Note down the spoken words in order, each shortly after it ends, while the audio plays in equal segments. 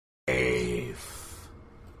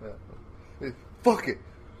Fuck it.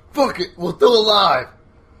 Fuck it. We'll do it live.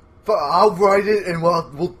 I'll write it and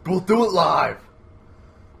we'll do it live.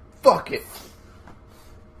 Fuck it.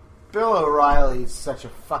 Bill O'Reilly's such a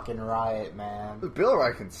fucking riot, man. Bill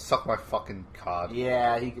O'Reilly can suck my fucking cock.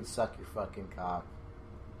 Yeah, he can suck your fucking cock.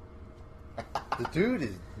 The dude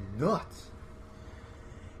is nuts.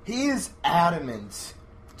 He is adamant.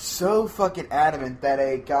 So fucking adamant that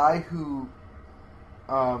a guy who...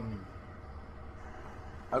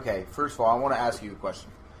 Okay, first of all, I want to ask you a question.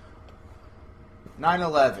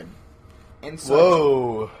 9/11. Inside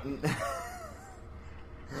Whoa.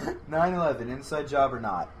 9/11, inside job or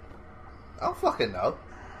not? I don't fucking know.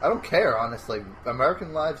 I don't care, honestly.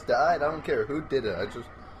 American lives died. I don't care who did it.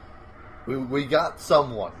 We got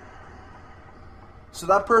someone. So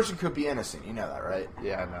that person could be innocent. You know that, right?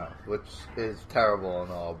 Yeah, I know. Which is terrible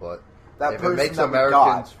and all, but that if it makes that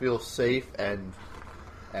Americans feel safe and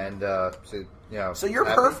so, you know. So you're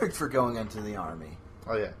happy. perfect for going into the army.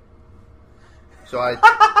 Oh yeah. So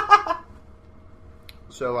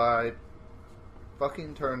I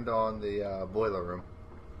fucking turned on the boiler room.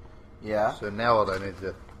 Yeah. So now what I need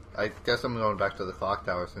to... I guess I'm going back to the clock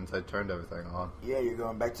tower since I turned everything on. Yeah, you're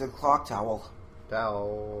going back to the clock tower.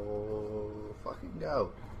 Fucking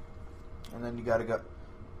go. And then you gotta go...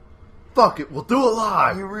 Fuck it, we'll do it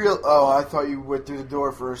live! Oh, I thought you went through the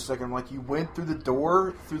door for a second. I'm like, you went through the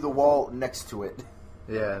door, through the wall next to it.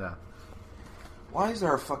 Yeah, I know. Why is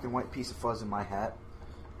there a fucking white piece of fuzz in my hat?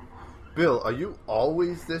 Bill, are you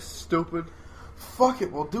always this stupid? Fuck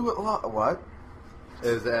it, we'll do it live. What?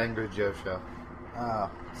 It was the Angry Joe show.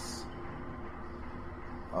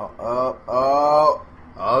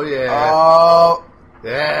 Oh, yeah.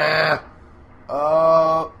 Yeah!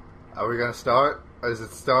 Are we gonna start? Is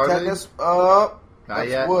it starting? Tetanus, Not that's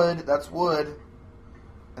yet. wood. That's wood.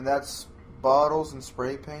 And that's bottles and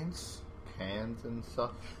spray paints. Cans and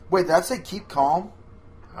stuff. Wait, did that say keep calm?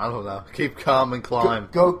 I don't know. Keep calm and climb.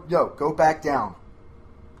 Go back down.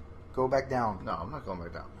 Go back down. No, I'm not going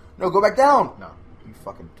back down. No, go back down! No. You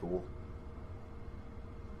fucking tool.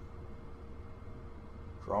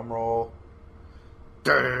 Drum roll.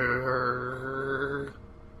 Durr.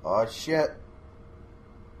 Oh, shit.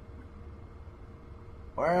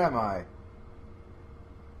 Where am I?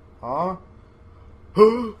 Huh?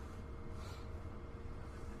 Huh?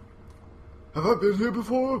 Have I been here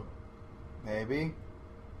before? Maybe.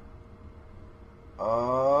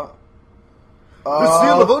 The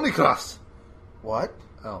Seal of Uniclass! What?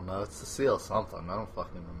 I don't know. It's the seal of something. I don't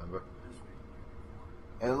fucking remember.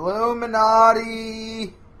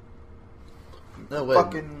 Illuminati! No, wait.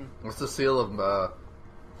 Fucking... What's the seal of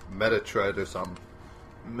Metatrade or something?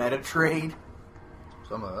 Metatrade?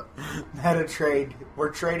 Some of it. Metatrade.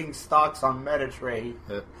 We're trading stocks on Metatrade.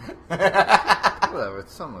 Yeah. Whatever,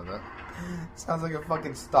 it's some of it. Sounds like a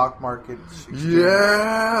fucking stock market.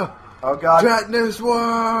 Yeah! Oh god. Tetanus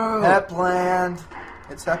World! Hep land.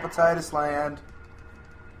 It's hepatitis land.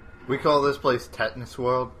 We call this place Tetanus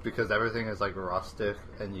World because everything is like rustic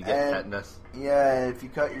and you get tetanus. Yeah, if you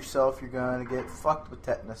cut yourself, you're gonna get fucked with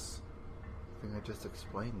tetanus. I think I just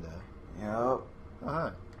explained that. Yep.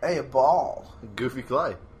 Alright. Hey, a ball. Goofy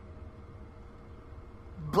clay.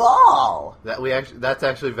 Ball! That's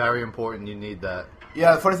actually very important. You need that.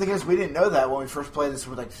 Yeah, the funny thing is, we didn't know that when we first played this.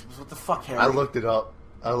 We're like, what the fuck, Harry? I looked it up.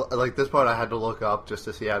 Like this part I had to look up just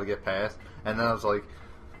to see how to get past. And then I was like,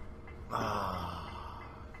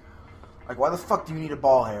 like, why the fuck do you need a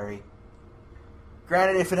ball, Harry?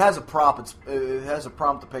 Granted, if it has a prompt, it has a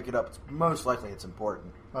prompt to pick it up. It's most likely it's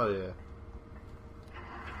important. oh yeah.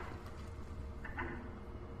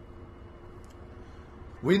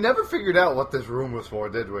 We never figured out what this room was for,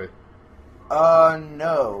 did we?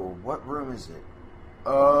 No. What room is it?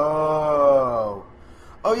 Oh,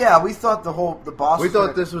 yeah. We thought the boss. We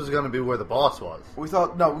thought this was going to be where the boss was. We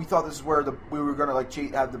thought this is where we were gonna like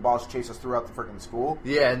have the boss chase us throughout the freaking school.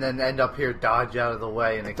 Yeah, and then end up here, dodge out of the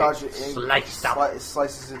way, and it gets sliced up. It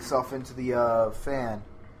slices itself into the fan.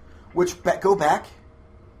 Go back.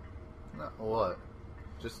 No, what?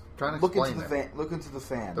 Just trying to Look explain into the fan. Look into the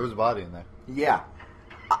fan. There was a body in there. Yeah,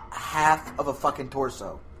 half of a fucking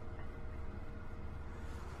torso.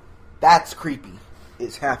 That's creepy.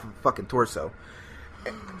 It's half of a fucking torso.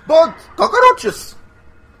 Bugs! Cockroaches!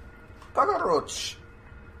 Cockroach!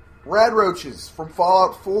 Rad roaches from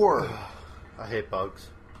Fallout 4. I hate bugs.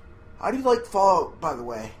 How do you like Fallout, by the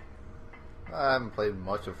way? I haven't played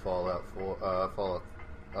much of Fallout 4. Fallout.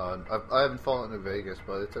 I haven't fallen New Vegas,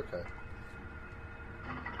 but it's okay.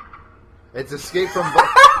 It's Escape from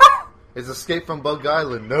It's Escape from Bug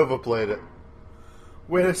Island. Nova played it.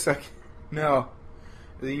 Wait a second. No.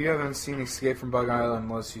 You haven't seen Escape from Bug Island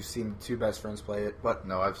unless you've seen the two best friends play it. But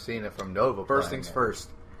No, I've seen it from Nova. first things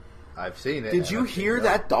first. I've seen it. Did you hear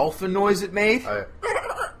that dolphin noise it made?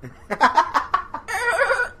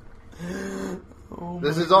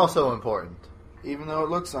 This is also important. Even though it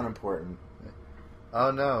looks unimportant.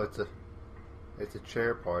 Oh no, it's a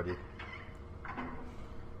chair party.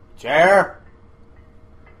 Chair!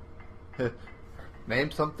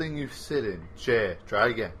 Name something you sit in. Chair. Try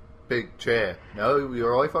again. Big chair. No,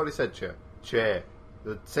 your wife already said chair. Chair.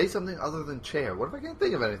 Say something other than chair. What if I can't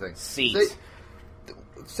think of anything? Seat.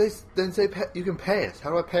 Say you can pass.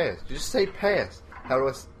 How do I pass? Just say pass. How do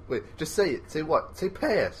I... Wait, just say it. Say what? Say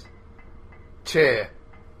pass. Chair.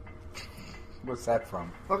 What's that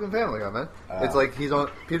from? Fucking Family Guy, man. It's like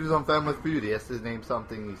Peter's on Family Feud. He has to name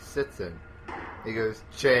something he sits in. He goes,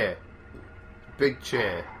 chair. Big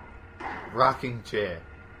chair. Rocking chair.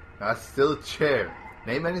 No, that's still a chair.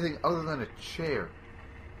 Name anything other than a chair.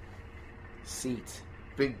 Seat.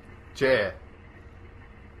 Big chair.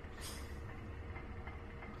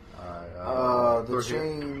 The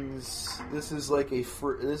chains. This is like a.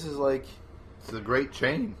 This is like. It's a great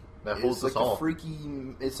chain that holds us all.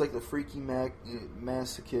 It's like the freaky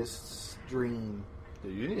masochist's dream.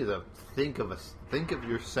 Dude, you need to think of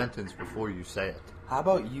your sentence before you say it. How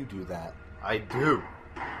about you do that? I do.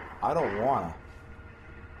 I don't wanna.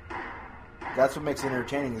 That's what makes it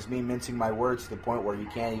entertaining, is me mincing my words to the point where you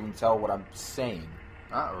can't even tell what I'm saying.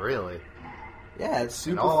 Not really. Yeah, it's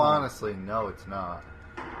super In all fun. honesty, no, it's not.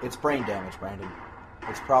 It's brain damage, Brandon.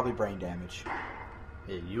 It's probably brain damage.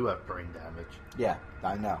 Yeah, you have brain damage. Yeah,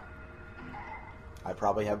 I know. I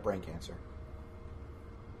probably have brain cancer.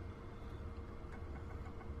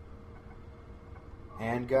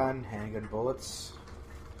 Handgun bullets.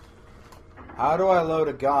 How do I load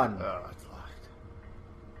a gun? Oh, it's locked.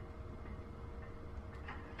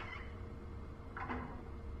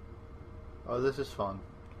 Oh, this is fun.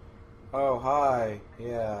 Oh, hi.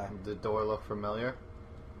 Yeah. Did the door look familiar?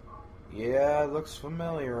 Yeah, it looks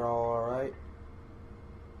familiar, alright.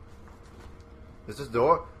 Is this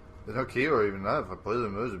door? There's no key or even that. If I play the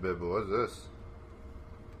moves a bit, but what's this?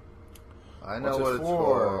 I know what it's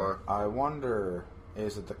for. I wonder,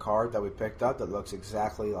 is it the card that we picked up that looks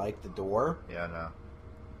exactly like the door? Yeah, I know.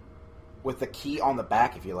 With the key on the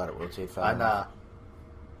back if you let it rotate fast. I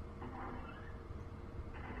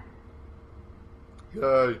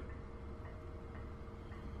know. Yay.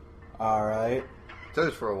 Alright. It took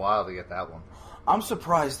us for a while to get that one. I'm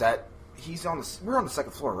surprised that we're on the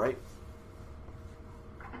second floor, right?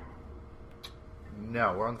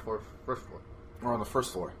 No, we're on the first floor. We're on the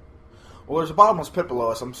first floor. Well, there's a bottomless pit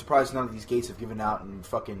below us. I'm surprised none of these gates have given out and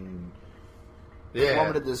fucking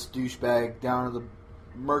plummeted this douchebag down to the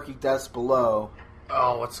murky depths below.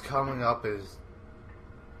 Oh, what's coming up is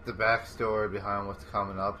the backstory behind what's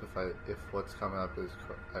coming up. If what's coming up is,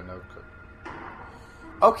 I know.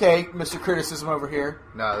 Okay, Mr. Criticism over here.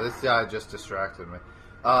 No, this guy just distracted me.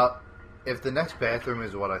 If the next bathroom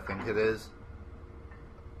is what I think it is,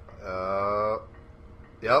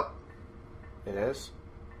 yep. It is?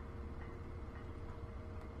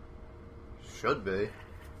 Should be.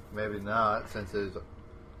 Maybe not, since it's...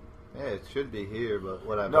 Yeah, it should be here, but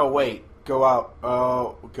whatever. No, wait. Go out.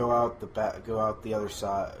 Oh, go out the back. Go out the other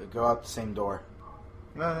side. Go out the same door.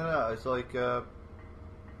 No. It's like,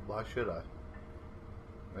 why should I?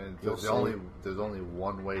 I mean, there's only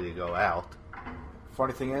one way to go out.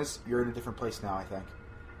 Funny thing is, you're in a different place now, I think.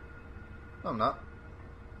 No, I'm not.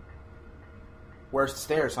 Where's the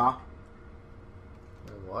stairs, huh?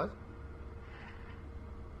 What?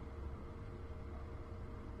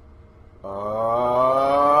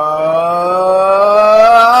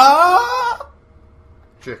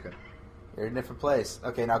 Chicken. You're in a different place.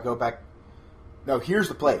 Okay, now go back. No, here's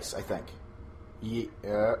the place, I think.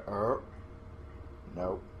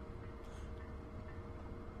 Nope.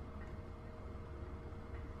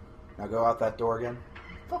 Now go out that door again.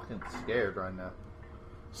 I'm fucking scared right now.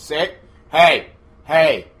 Sit. Hey!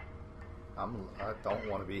 I don't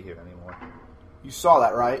want to be here anymore. You saw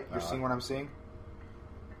that, right? You're seeing what I'm seeing?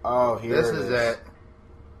 Oh, here This it is it.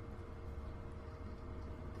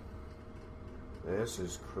 This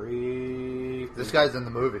is creepy. This guy's in the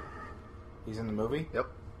movie. He's in the movie? Yep.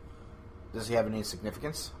 Does he have any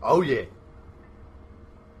significance? Oh, yeah.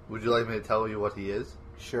 Would you like me to tell you what he is?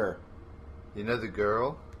 Sure. You know the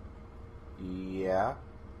girl? Yeah.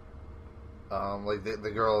 Like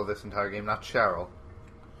the girl of this entire game, not Cheryl.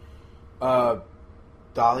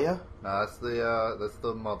 Dahlia? No, that's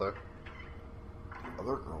the mother.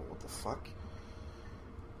 Other girl, what the fuck?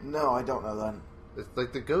 No, I don't know that. It's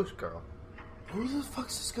like the ghost girl. Who the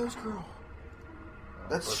fuck's this ghost girl?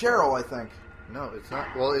 That's Cheryl, I think. No, it's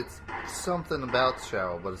not. Well, it's something about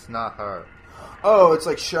Cheryl, but it's not her. Oh, it's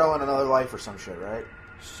like Cheryl in Another Life or some shit, right?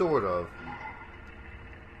 Sort of.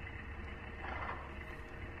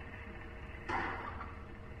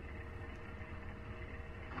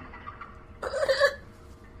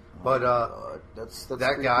 But that's that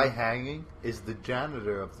creepy. guy hanging is the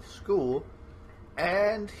janitor of the school,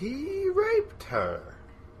 and he raped her.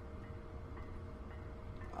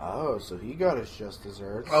 Oh, so he got his just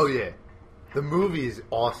desserts. Oh yeah, the movie is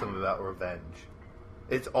awesome about revenge.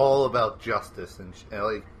 It's all about justice and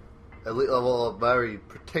like a very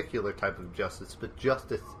particular type of justice, but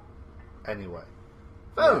justice anyway.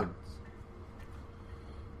 Phones.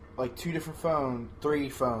 Like 2 different phones, 3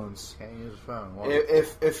 phones. Can't use a phone.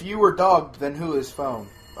 If you were dogged, then who is phone?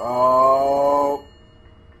 Oh,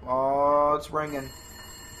 it's ringing.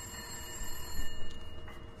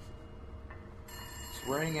 It's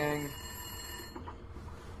ringing.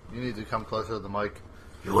 You need to come closer to the mic.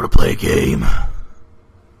 You want to play a game?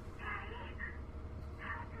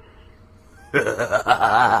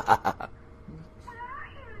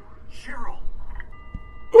 Cheryl.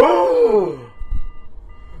 Oh!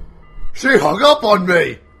 She hung up on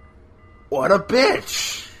me! What a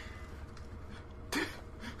bitch!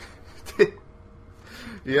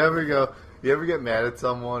 You ever get mad at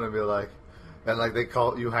someone and be like, and like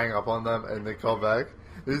you hang up on them and they call back?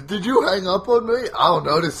 Did you hang up on me? I don't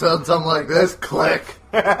know, this sounds something like this. Click.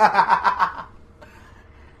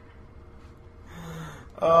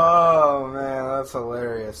 Oh man, that's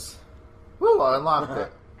hilarious. Woo, I unlocked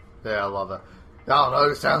it. Yeah, I love it. I don't know,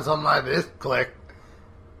 this sounds something like this. Click.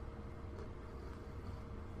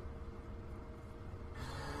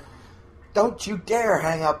 Don't you dare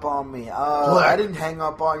hang up on me. I didn't hang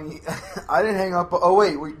up on you. I didn't hang up. Oh,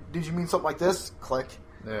 wait. Did you mean something like this? Click.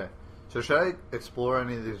 Yeah. So should I explore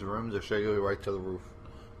any of these rooms or should I go right to the roof?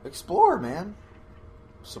 Explore, man.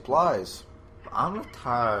 Supplies. I'm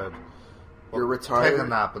retired. You're retired? Take a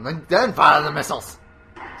nap and then fire the missiles.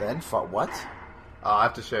 Then what? I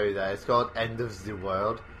have to show you that. It's called End of the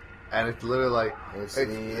World. And it's literally like...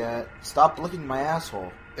 Stop licking my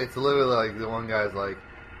asshole. It's literally like the one guy's like,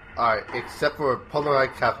 alright, except for polar ice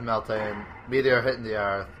cap melting, meteor hitting the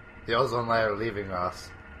Earth, the ozone layer leaving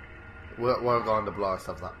us, we're going to blow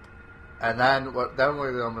ourselves up. And then we're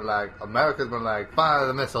going to be like, America's going to like, fire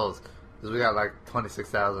the missiles. Because we got like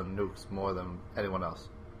 26,000 nukes more than anyone else.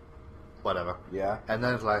 Whatever. Yeah. And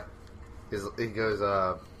then it's like, he goes,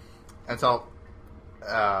 and so,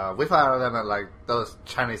 we fire them at like, those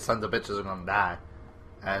Chinese sons of bitches are going to die.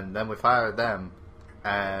 And then we fire them,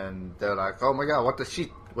 and they're like, oh my god, what the shit?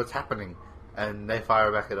 What's happening? And they fire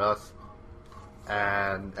back at us.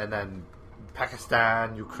 And then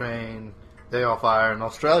Pakistan, Ukraine, they all fire, and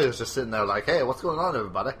Australia's just sitting there like, hey, what's going on,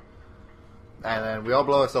 everybody? And then we all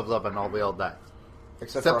blow ourselves up and we all die.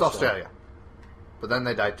 Except Australia. But then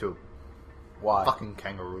they die too. Why? Fucking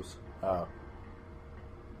kangaroos. Oh.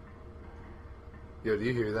 Yo, do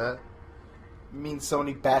you hear that? You mean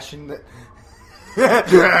somebody bashing the...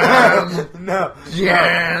 Yeah. No.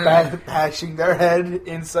 Yeah. Bashing their head,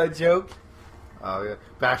 inside joke? Oh, yeah.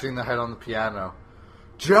 Bashing the head on the piano.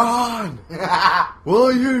 John!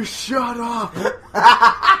 Will you shut up?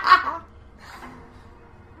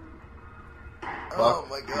 Oh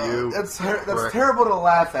my god. That's terrible to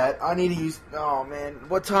laugh at. I need to use... Oh man.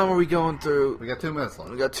 What time are we going through? We got 2 minutes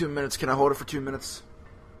left. We got 2 minutes. Can I hold it for 2 minutes?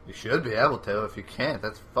 You should be able to. If you can't,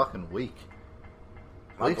 that's fucking weak.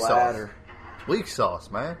 My bladder. Sauce. Weak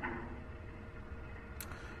sauce, man.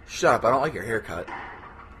 Shut up. I don't like your haircut.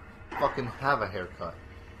 Fucking have a haircut.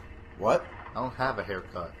 What? I don't have a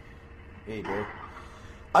haircut. Yeah, you do.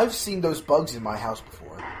 I've seen those bugs in my house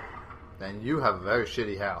before. And you have a very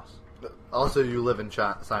shitty house. Also, you live in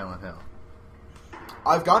Silent Hill.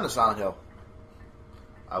 I've gone to Silent Hill.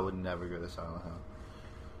 I would never go to Silent Hill.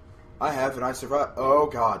 I have, and I survived. Oh,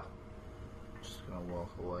 God. Just gonna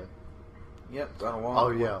walk away. Yep, gonna walk Oh,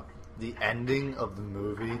 away. yeah. The ending of the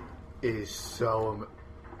movie is so...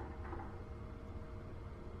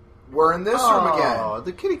 We're in this room again. Oh,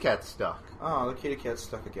 the kitty cat's stuck. Oh, the kitty cat's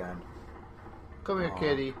stuck again. Come here,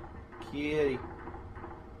 kitty. Kitty.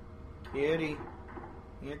 Kitty.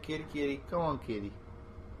 Here, kitty, kitty. Come on, kitty.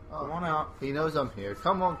 Oh, Come on out. He knows I'm here.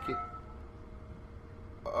 Come on, kitty.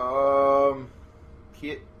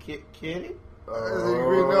 Kitty? I think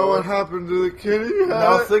we know what happened to the kitty.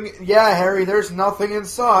 Nothing. Yeah, Harry, there's nothing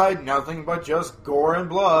inside. Nothing but just gore and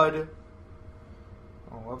blood.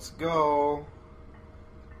 Oh, let's go.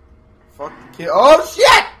 Fuck the kid. Oh,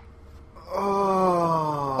 shit!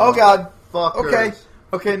 Oh, God. Fuckers.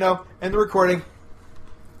 Okay, no. End the recording.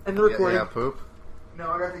 End the recording. Yeah, poop. No,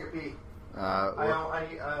 I gotta take a pee. I'm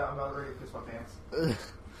not ready to piss my pants.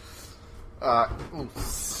 We'll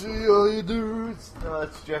see you dudes.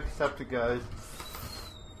 It's Jacksepticeye, guys.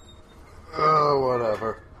 Oh,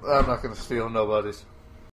 whatever. I'm not going to steal nobody's.